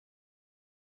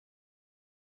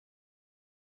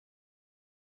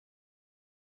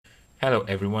Hello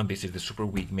everyone, this is the Super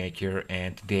Wig Maker,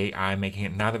 and today I'm making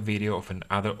another video of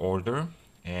another order,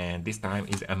 and this time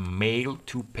is a male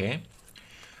toupee.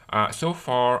 So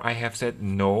far I have said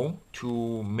no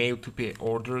to male toupee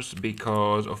orders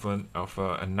because of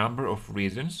a number of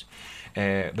reasons.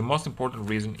 The most important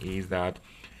reason is that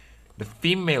the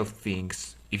female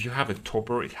thinks if you have a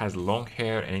topper, it has long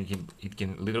hair and it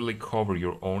can literally cover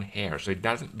your own hair. So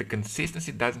the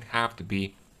consistency doesn't have to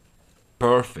be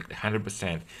perfect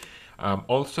 100%.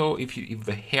 Also, if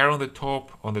the hair on the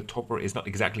topper is not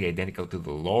exactly identical to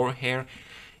the lower hair,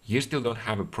 you still don't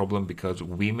have a problem because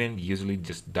women usually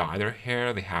just dye their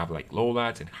hair. They have like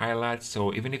lowlights and highlights,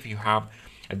 so even if you have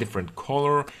a different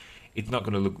color, it's not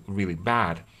going to look really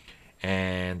bad.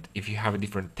 And if you have a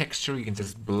different texture, you can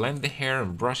just blend the hair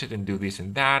and brush it and do this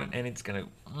and that, and it's gonna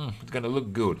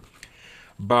look good.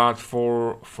 But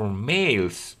for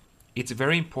males, it's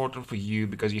very important for you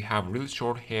because you have really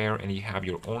short hair and you have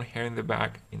your own hair in the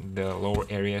back, in the lower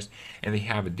areas, and they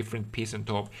have a different piece on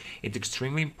top. It's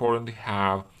extremely important to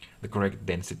have the correct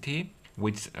density,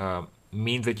 which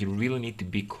means that you really need to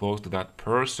be close to that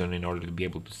person in order to be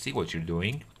able to see what you're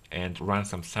doing and run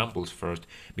some samples first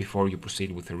before you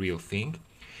proceed with the real thing.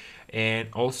 And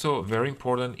also very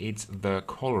important, it's the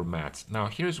color mats. Now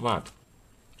here's what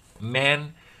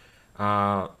men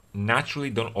naturally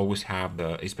don't always have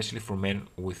especially for men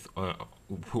with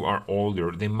who are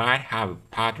older, they might have a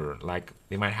pattern, like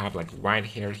they might have like white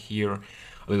hair here,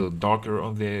 a little darker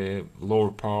on the lower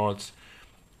parts.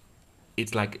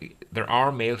 It's like there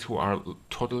are males who are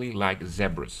totally like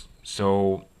zebras.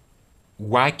 So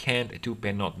why can't a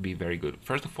toupee not be very good?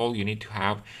 First of all, you need to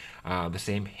have the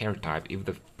same hair type. If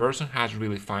the person has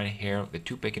really fine hair, the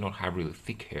toupee cannot have really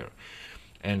thick hair,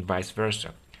 and vice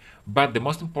versa. But the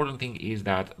most important thing is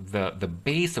that the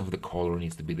base of the color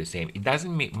needs to be the same. It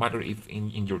doesn't matter if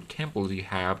in your temples you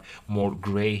have more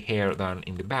gray hair than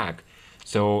in the back.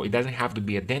 So it doesn't have to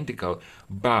be identical,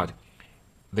 but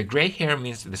the gray hair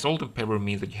means the salt and pepper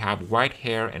means that you have white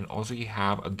hair and also you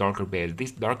have a darker base.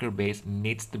 This darker base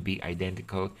needs to be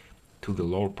identical to the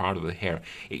lower part of the hair.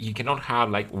 You cannot have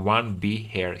like one B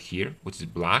hair here, which is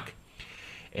black,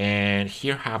 and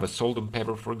here have a salt and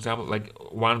pepper, for example, like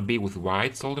one B with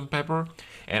white salt and pepper,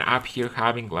 and up here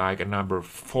having like a number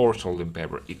 4 salt and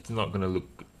pepper. It's not gonna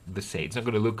look the same. It's not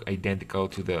gonna look identical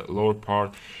to the lower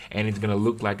part, and it's gonna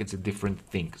look like it's a different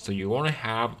thing. So you want to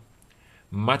have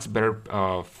much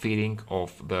better fitting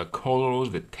of the colors,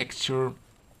 the texture,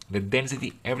 the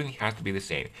density. Everything has to be the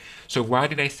same. So why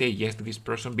did I say yes to this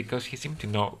person? Because he seemed to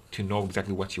know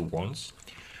exactly what he wants.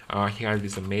 He has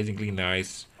this amazingly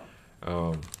nice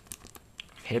um,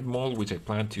 head mold, which I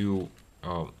plan to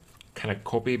kind of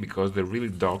copy because the really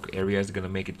dark area is gonna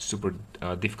make it super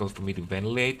difficult for me to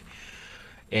ventilate.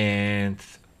 And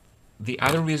the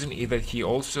other reason is that he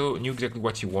also knew exactly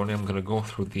what he wanted. I'm gonna go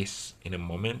through this in a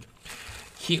moment.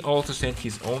 He also sent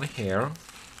his own hair,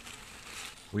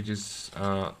 which is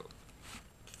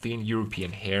thin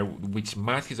European hair, which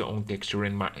matches his own texture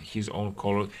and his own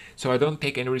color. So I don't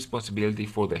take any responsibility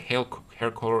for the hair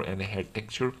color and the hair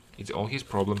texture. It's all his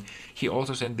problem. He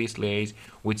also sent this lace,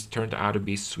 which turned out to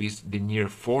be Swiss denier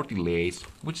 40 lace,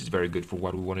 which is very good for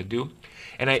what we want to do.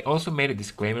 And I also made a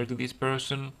disclaimer to this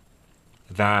person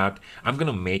that I'm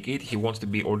gonna make it. He wants to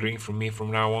be ordering from me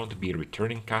from now on, to be a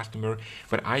returning customer.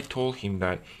 But I told him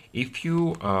that if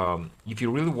you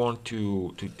really want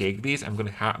to take this, I'm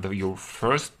gonna have your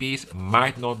first piece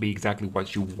might not be exactly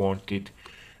what you wanted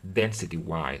density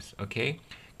wise, okay?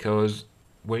 Because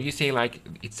when you say, like,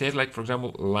 it says like, for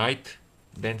example, light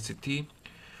density,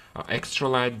 extra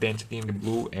light density in the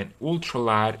blue, and ultra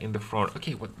light in the front.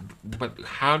 Okay, but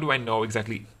how do I know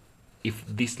exactly if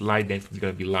this light density is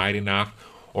going to be light enough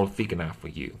or thick enough for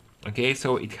you? Okay,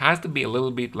 so it has to be a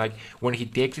little bit like when he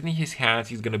takes it in his hands,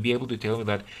 he's going to be able to tell me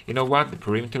that, you know what, the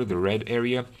perimeter, the red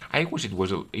area, I wish it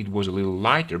was a little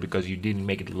lighter because you didn't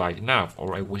make it light enough,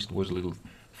 or I wish it was a little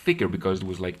thicker because it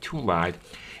was like too light,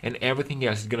 and everything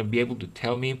else is going to be able to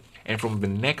tell me. And from the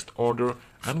next order,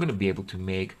 I'm going to be able to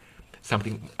make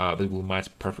something that will match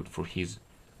perfect for his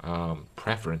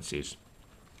preferences.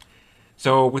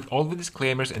 So with all the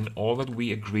disclaimers and all that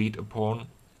we agreed upon,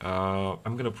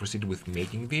 I'm gonna proceed with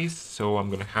making this. So I'm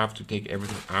gonna have to take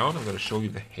everything out. I'm gonna show you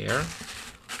the hair.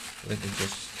 Let me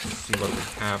just see what we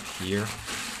have here.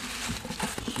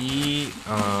 He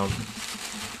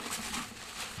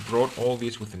brought all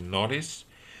this with a notice.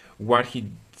 What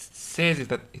he says is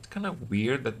that it's kind of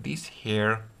weird that this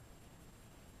hair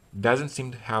doesn't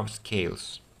seem to have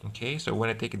scales. Okay, so when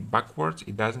I take it backwards,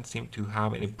 it doesn't seem to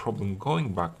have any problem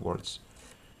going backwards,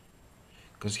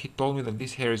 because he told me that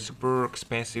this hair is super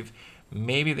expensive,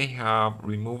 Maybe they have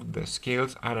removed the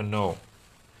scales, I don't know,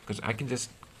 because I can just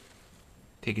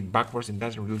take it backwards and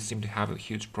doesn't really seem to have a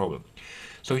huge problem.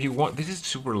 So he want this is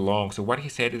super long, so what he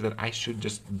said is that I should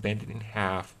just bend it in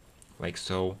half like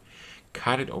so,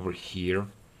 cut it over here,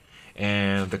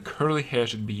 and the curly hair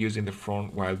should be used in the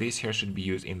front while this hair should be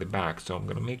used in the back. So I'm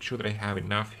gonna make sure that I have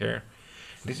enough hair.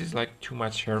 This is like too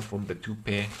much hair for the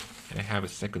toupee, and I have a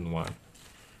second one.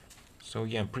 So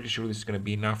yeah, I'm pretty sure this is gonna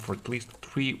be enough for at least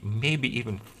 3, maybe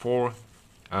even 4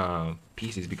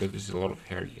 pieces, because this is a lot of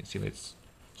hair. You can see that's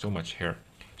so much hair.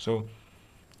 So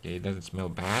yeah, it doesn't smell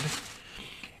bad.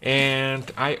 And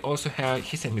I also have,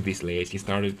 he sent me this lace.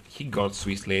 He got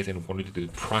Swiss lace and wanted to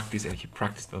practice, and he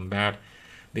practiced on that.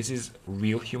 This is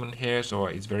real human hair, so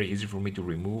it's very easy for me to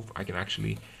remove. I can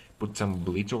actually put some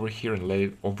bleach over here and let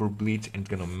it over bleach, and it's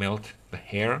gonna melt the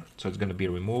hair, so it's gonna be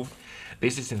removed.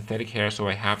 This is synthetic hair, so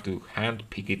I have to hand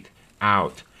pick it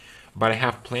out. But I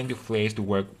have plenty of lace to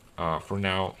work for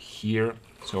now here,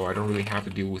 so I don't really have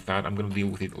to deal with that. I'm gonna deal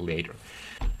with it later.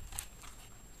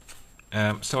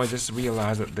 So I just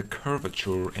realized that the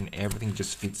curvature and everything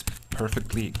just fits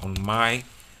perfectly on my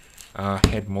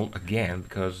head mold again,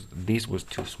 because this was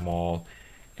too small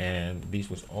and this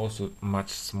was also much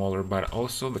smaller, but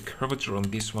also the curvature on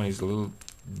this one is a little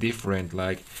different.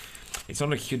 Like, it's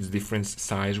not a huge difference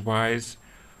size wise,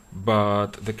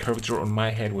 but the curvature on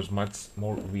my head was much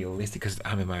more realistic because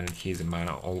I'm a man and he's a man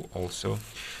also.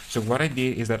 So what I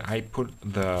did is that I put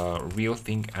the real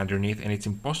thing underneath, and it's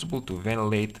impossible to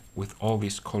ventilate with all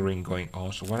this coloring going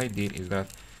on. So what I did is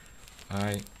that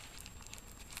I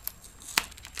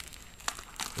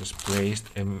just placed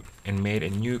and made a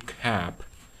new cap.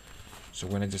 So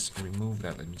when I just remove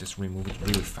that, let me just remove it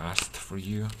really fast for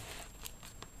you.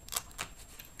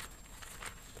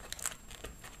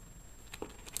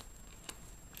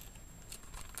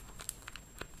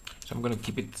 So I'm gonna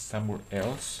keep it somewhere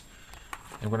else,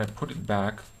 and when I put it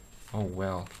back, oh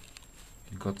well,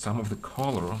 it got some of the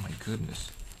color. Oh my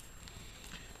goodness.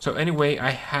 So anyway,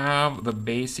 I have the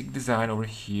basic design over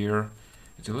here.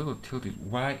 It's a little tilted.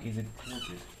 Why is it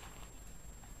tilted?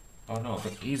 Oh no,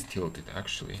 that is tilted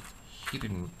actually. He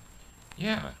didn't.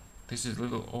 Yeah, this is a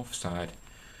little offside,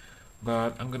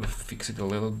 but I'm gonna fix it a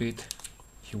little bit.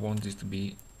 He wants this to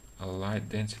be a light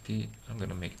density. I'm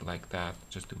gonna make it like that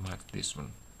just to match this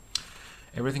one.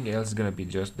 Everything else is gonna be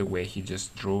just the way he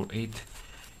just drew it.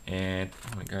 And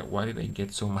oh my god, why did I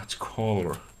get so much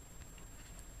color?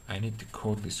 I need to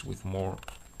coat this with more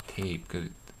tape because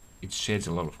it sheds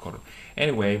a lot of color.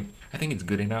 Anyway, I think it's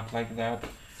good enough like that,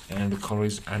 and the color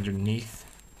is underneath,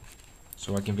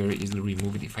 so I can very easily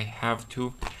remove it if I have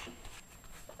to.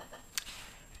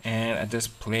 And I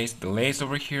just placed the lace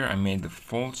over here. I made the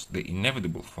folds, the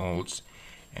inevitable folds,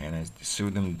 and I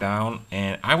sewed them down.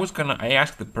 And I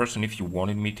asked the person if he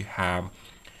wanted me to have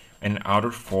an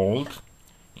outer fold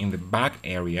in the back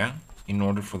area in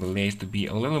order for the lace to be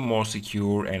a little more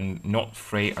secure and not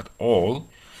fray at all.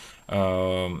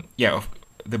 Yeah,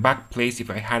 the back place,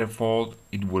 if I had a fold,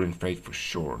 it wouldn't fray for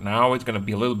sure. Now it's gonna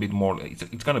be a little bit more,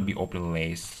 it's gonna be open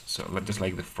lace, so just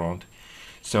like the front.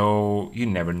 So you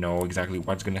never know exactly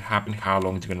what's gonna happen, how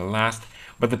long it's gonna last.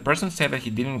 But the person said that he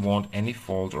didn't want any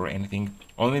folds or anything,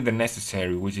 only the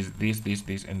necessary, which is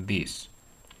this, and this.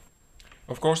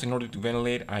 Of course, in order to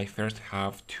ventilate, I first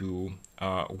have to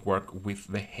work with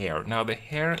the hair. Now the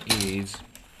hair is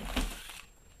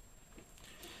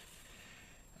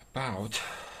about,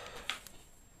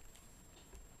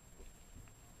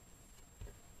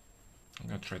 I'm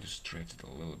gonna try to stretch it a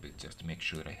little bit just to make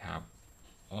sure that I have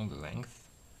all the length.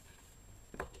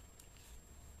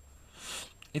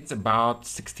 It's about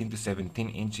 16 to 17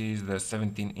 inches. The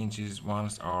 17 inches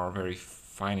ones are very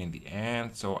fine in the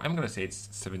end, so I'm gonna say it's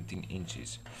 17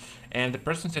 inches. And the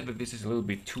person said that this is a little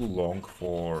bit too long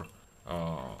for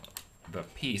the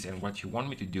piece, and what you want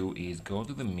me to do is go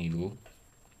to the middle,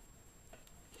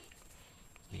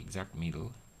 the exact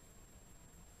middle.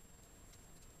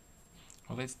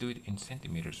 Well, let's do it in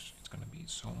centimeters. It's gonna be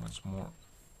so much more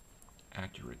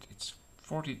accurate. It's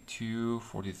 42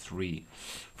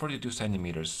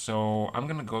 centimeters. So I'm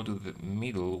gonna go to the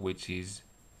middle, which is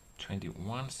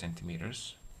 21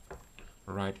 centimeters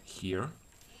right here,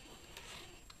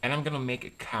 and I'm gonna make a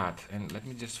cut, and let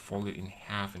me just fold it in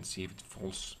half and see if it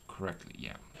folds correctly.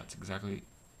 Yeah, that's exactly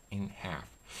in half.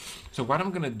 So what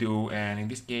I'm gonna do, and in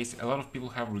this case a lot of people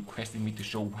have requested me to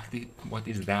show what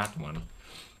is that one.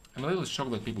 I'm a little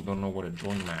shocked that people don't know what a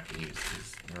drawing mat is.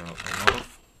 There are a lot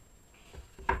of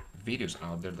videos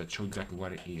out there that show exactly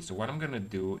what it is. So what I'm gonna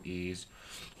do is,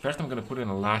 first I'm gonna put an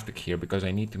elastic here because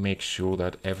I need to make sure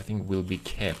that everything will be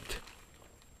kept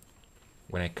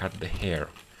when I cut the hair.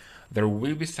 There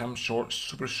will be some short,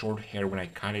 super short hair when I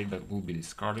cut it that will be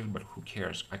discarded, but who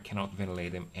cares? I cannot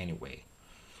ventilate them anyway.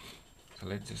 So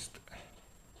let's just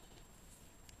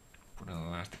put an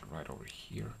elastic right over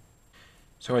here.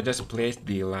 So I just placed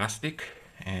the elastic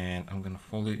and I'm gonna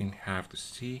fold it in half to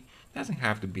see. It doesn't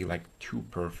have to be like too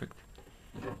perfect,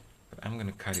 but I'm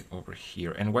gonna cut it over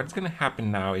here. And what's gonna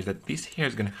happen now is that this hair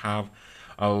is gonna have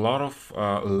a lot of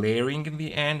layering in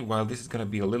the end, while this is gonna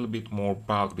be a little bit more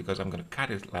bulk because I'm gonna cut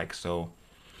it like so.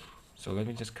 So let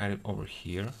me just cut it over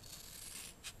here.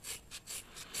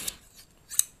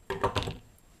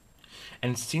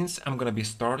 And since I'm gonna be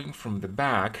starting from the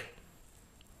back,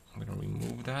 I'm gonna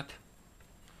remove that.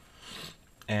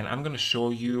 And I'm gonna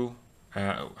show you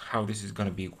how this is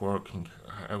gonna be working,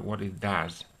 what it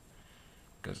does.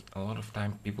 Because a lot of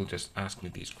time people just ask me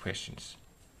these questions.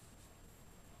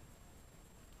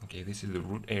 Okay, this is the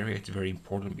root area. It's very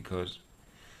important because,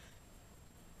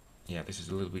 yeah, this is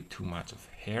a little bit too much of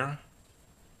hair.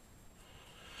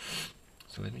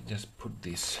 So let me just put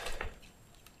this.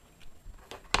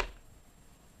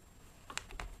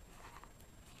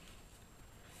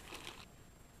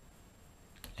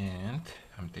 And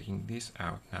I'm taking this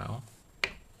out now.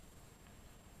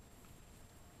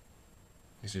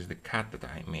 This is the cut that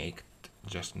I made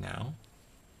just now.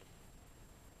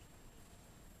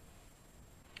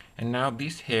 And now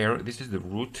this hair, this is the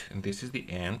root and this is the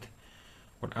end.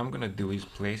 What I'm gonna do is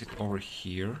place it over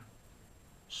here,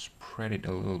 spread it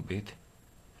a little bit.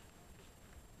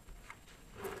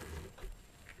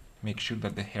 Make sure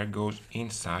that the hair goes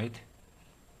inside.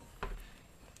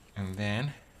 And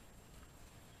then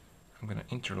I'm gonna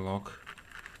interlock.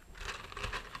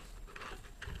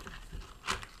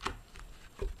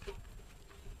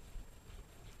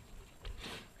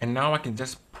 And now I can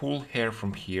just pull hair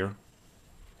from here,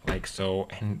 like so,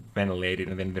 and ventilate it,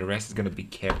 and then the rest is gonna be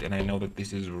kept, and I know that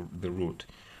this is the root.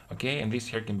 Okay, and this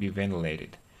hair can be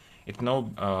ventilated. It's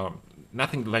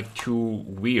nothing like too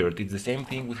weird. It's the same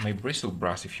thing with my bristle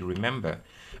brush, if you remember.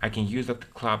 I can use that to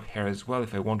club hair as well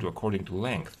if I want to, according to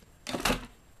length.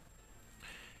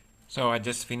 So I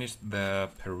just finished the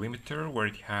perimeter where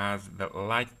it has the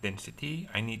light density.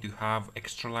 I need to have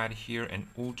extra light here and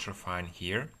ultra fine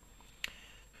here.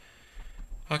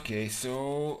 Okay,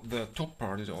 so the top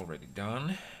part is already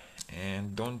done,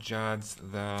 and don't judge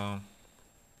the,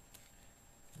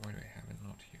 why do I have a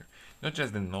knot here? Not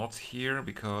just the knots here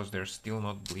because they're still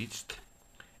not bleached,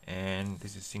 and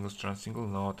this is single strand, single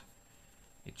knot.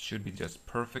 It should be just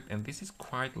perfect, and this is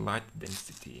quite light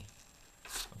density.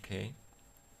 Okay.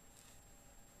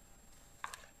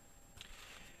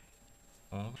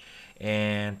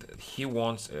 And he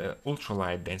wants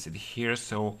ultralight density here,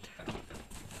 so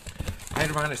I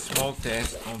ran a small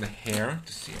test on the hair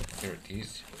to see. There it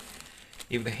is.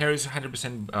 If the hair is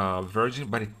 100% virgin,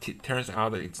 but it turns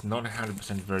out that it's not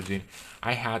 100% virgin,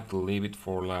 I had to leave it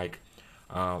for like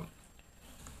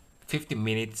 50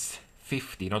 minutes,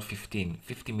 50, not 15,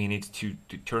 50 minutes to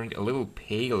turn it a little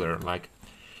paler. Like,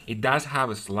 it does have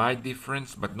a slight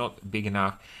difference, but not big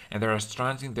enough. And there are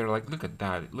strands in there, like, look at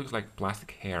that. It looks like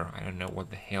plastic hair. I don't know what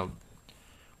the hell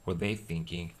were they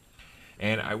thinking.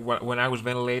 And when I was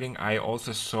ventilating, I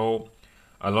also saw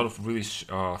a lot of really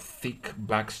thick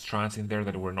black strands in there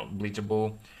that were not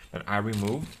bleachable that I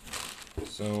removed.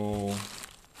 So,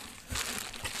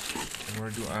 where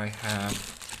do I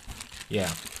have?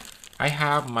 Yeah, I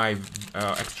have my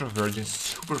extra virgin,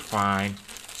 super fine,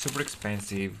 super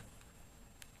expensive.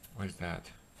 What is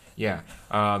that? Yeah,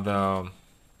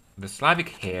 the Slavic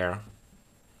hair,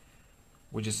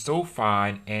 which is so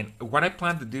fine. And what I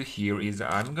plan to do here is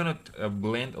I'm gonna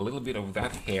blend a little bit of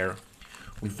that hair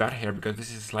with that hair because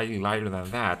this is slightly lighter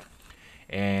than that.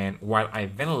 And while I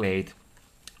ventilate,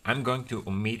 I'm going to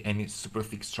omit any super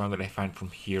thick strand that I find from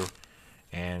here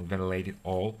and ventilate it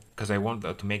all because I want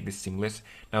to make this seamless.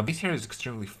 Now this hair is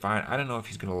extremely fine. I don't know if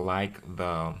he's gonna like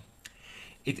the...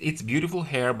 It's beautiful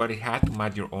hair, but it has to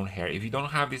match your own hair. If you don't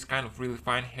have this kind of really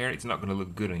fine hair, it's not gonna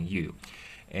look good on you.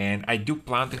 And I do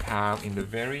plan to have in the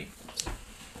very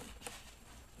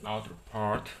outer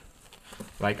part,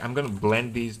 like I'm gonna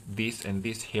blend this and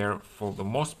this hair for the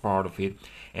most part of it,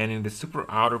 and in the super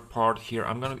outer part here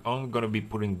I'm only gonna be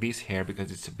putting this hair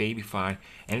because it's a baby fine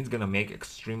and it's gonna make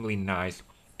extremely nice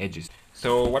edges.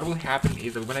 So what will happen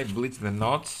is that when I bleach the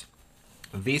knots,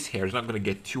 this hair is not gonna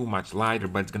get too much lighter,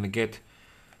 but it's gonna get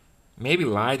maybe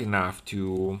light enough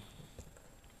to...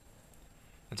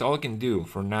 That's all I can do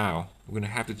for now. We're gonna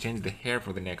have to change the hair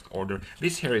for the next order.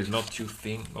 This hair is not too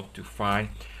thin, not too fine,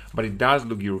 but it does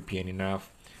look European enough.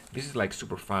 This is like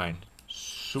super fine,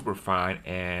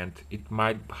 and it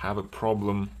might have a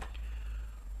problem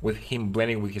with him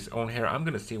blending with his own hair. I'm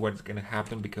gonna see what's gonna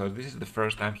happen because this is the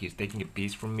first time he's taking a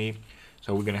piece from me,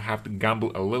 so we're gonna have to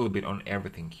gamble a little bit on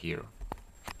everything here.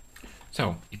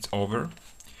 So it's over,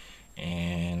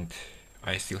 and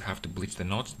I still have to bleach the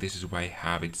knots. This is why I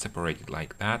have it separated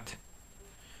like that.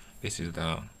 This is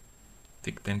the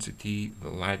thick density, the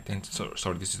light density.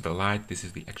 Sorry, this is the light, this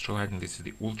is the extra light, and this is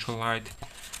the ultra light.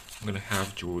 I'm gonna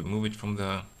have to remove it from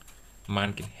the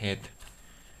mannequin head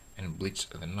and bleach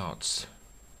the knots.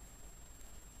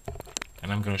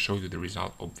 And I'm gonna show you the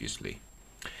result, obviously.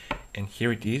 And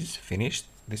here it is, finished.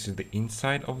 This is the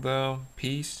inside of the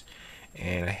piece.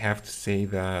 And I have to say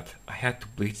that I had to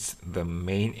bleach the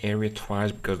main area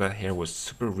twice because that hair was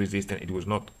super resistant. It was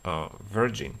not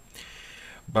virgin.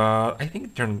 But I think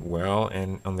it turned well,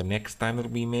 and on the next time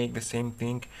that we make the same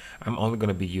thing, I'm only going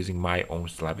to be using my own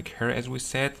Slavic hair, as we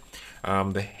said.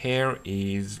 The hair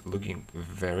is looking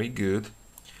very good.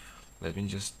 Let me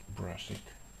just brush it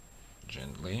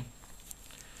gently.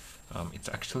 It's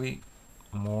actually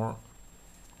more,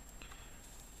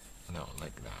 no,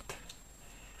 like that.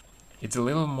 It's a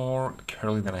little more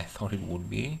curly than I thought it would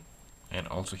be, and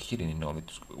also he didn't know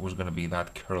it was going to be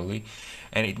that curly.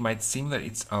 And it might seem that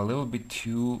it's a little bit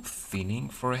too thinning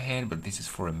for a head, but this is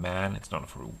for a man, it's not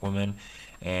for a woman.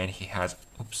 And he has,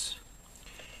 oops,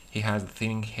 he has a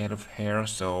thinning head of hair,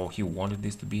 so he wanted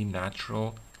this to be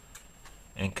natural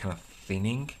and kind of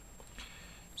thinning.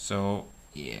 So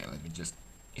yeah, let me just,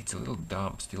 it's a little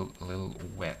damp, still a little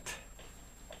wet.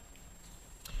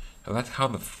 So that's how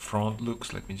the front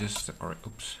looks. Let me just separate,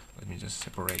 oops, let me just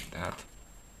separate that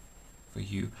for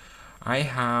you. I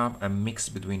have a mix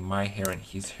between my hair and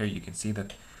his hair. You can see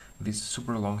that this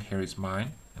super long hair is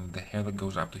mine, and the hair that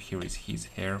goes up to here is his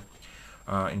hair.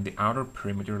 In the outer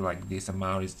perimeter, like this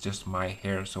amount, is just my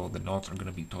hair, so the knots are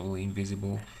gonna be totally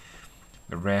invisible.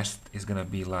 The rest is gonna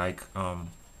be like a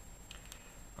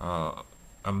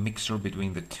mixture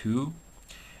between the two.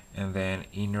 And then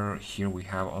inner here we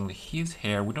have only his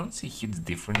hair. We don't see his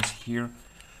difference here,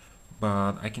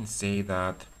 but I can say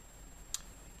that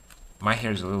my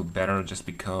hair is a little better just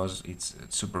because it's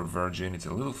super virgin. It's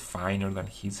a little finer than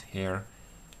his hair,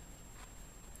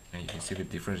 and you can see the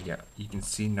difference. Yeah, you can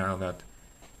see now that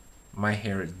my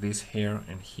hair is this hair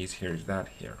and his hair is that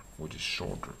hair, which is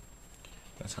shorter.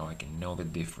 That's how I can know the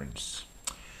difference.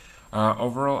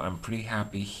 Overall, I'm pretty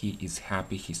happy. He is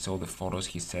happy. He saw the photos.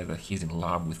 He said that he's in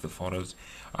love with the photos.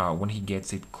 When he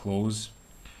gets it close,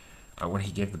 when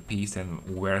he gets the piece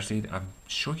and wears it, I'm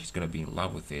sure he's gonna be in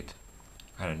love with it.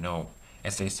 I don't know.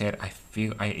 As I said,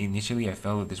 initially I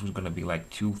felt that this was gonna be like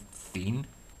too thin,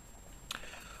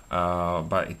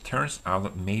 but it turns out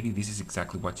that maybe this is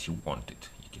exactly what he wanted.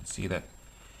 You can see that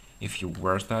if he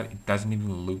wears that, it doesn't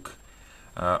even look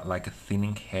like a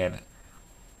thinning head.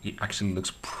 It actually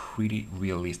looks pretty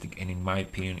realistic, and in my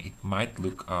opinion it might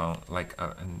look like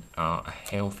a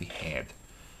healthy head.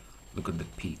 Look at the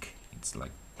peak, it's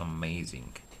like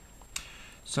amazing.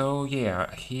 So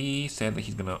yeah, he said that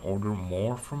he's gonna order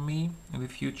more from me in the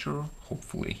future,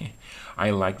 hopefully.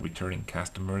 I like returning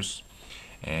customers,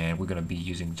 and we're gonna be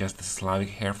using just the Slavic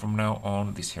hair from now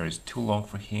on. This hair is too long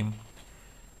for him,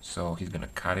 so he's gonna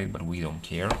cut it, but we don't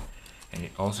care. And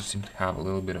it also seems to have a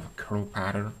little bit of a curl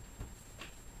pattern,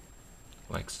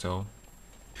 like so.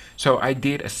 So I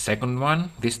did a second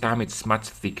one. This time it's much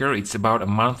thicker. It's about a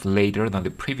month later than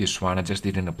the previous one. I just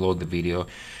didn't upload the video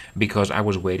because I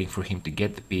was waiting for him to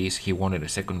get the piece. He wanted a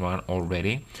second one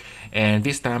already. And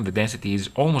this time the density is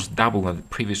almost double than the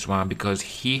previous one because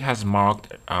he has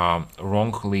marked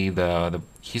wrongly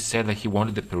he said that he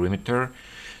wanted the perimeter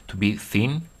to be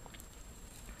thin.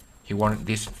 He wanted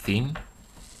this thin.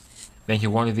 Then he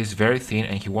wanted this very thin,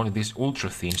 and he wanted this ultra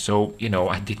thin. So, you know,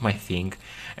 I did my thing,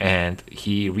 and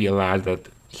he realized that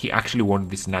he actually wanted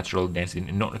this natural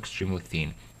density, not extremely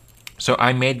thin. So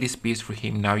I made this piece for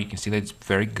him. Now you can see that it's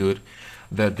very good.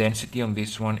 The density on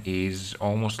this one is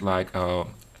almost like a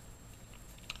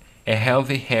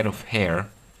healthy head of hair.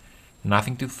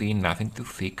 Nothing too thin, nothing too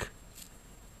thick.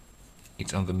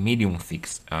 It's on the medium thick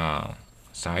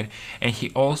side. And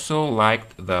he also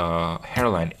liked the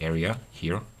hairline area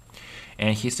here.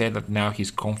 And he said that now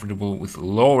he's comfortable with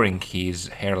lowering his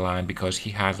hairline because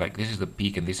he has, like, this is the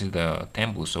peak and this is the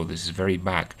temple, so this is very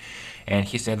back. And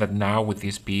he said that now with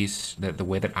this piece, the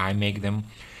way that I make them,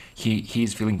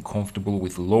 he's feeling comfortable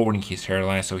with lowering his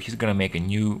hairline, so he's gonna make a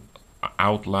new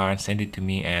outline, send it to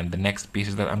me, and the next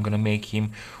pieces that I'm gonna make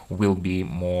him will be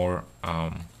more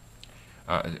a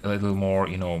little more,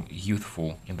 you know,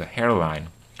 youthful in the hairline.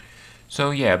 So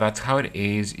yeah, that's how it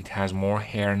is. It has more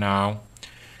hair now.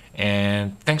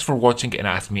 And thanks for watching, and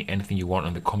ask me anything you want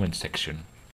in the comment section.